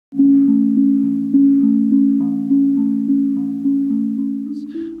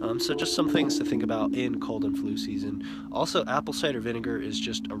So just some things to think about in cold and flu season. Also, apple cider vinegar is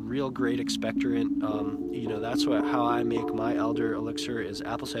just a real great expectorant. You know, that's how I make my elder elixir is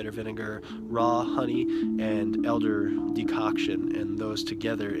apple cider vinegar, raw honey, and elder decoction, and those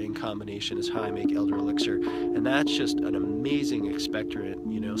together in combination is how I make elder elixir. And that's just an amazing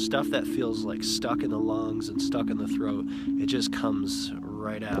expectorant. You know, stuff that feels like stuck in the lungs and stuck in the throat, it just comes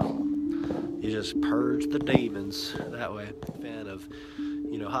right out. You just purge the demons that way. Fan of,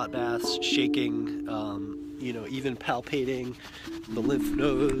 you know, hot baths, shaking, you know, even palpating the lymph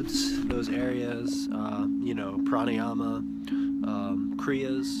nodes, those areas, you know, pranayama,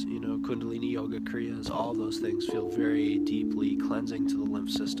 kriyas, you know, kundalini yoga kriyas, all those things feel very deeply cleansing to the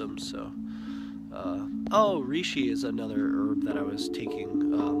lymph system. So, oh, reishi is another herb that I was taking,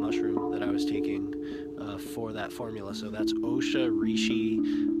 mushroom that I was taking for that formula. So that's osha,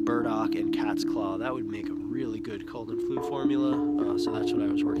 reishi, burdock, and cat's claw. That would make a really good cold and flu formula. So that's what I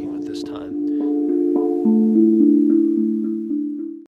was working with this time.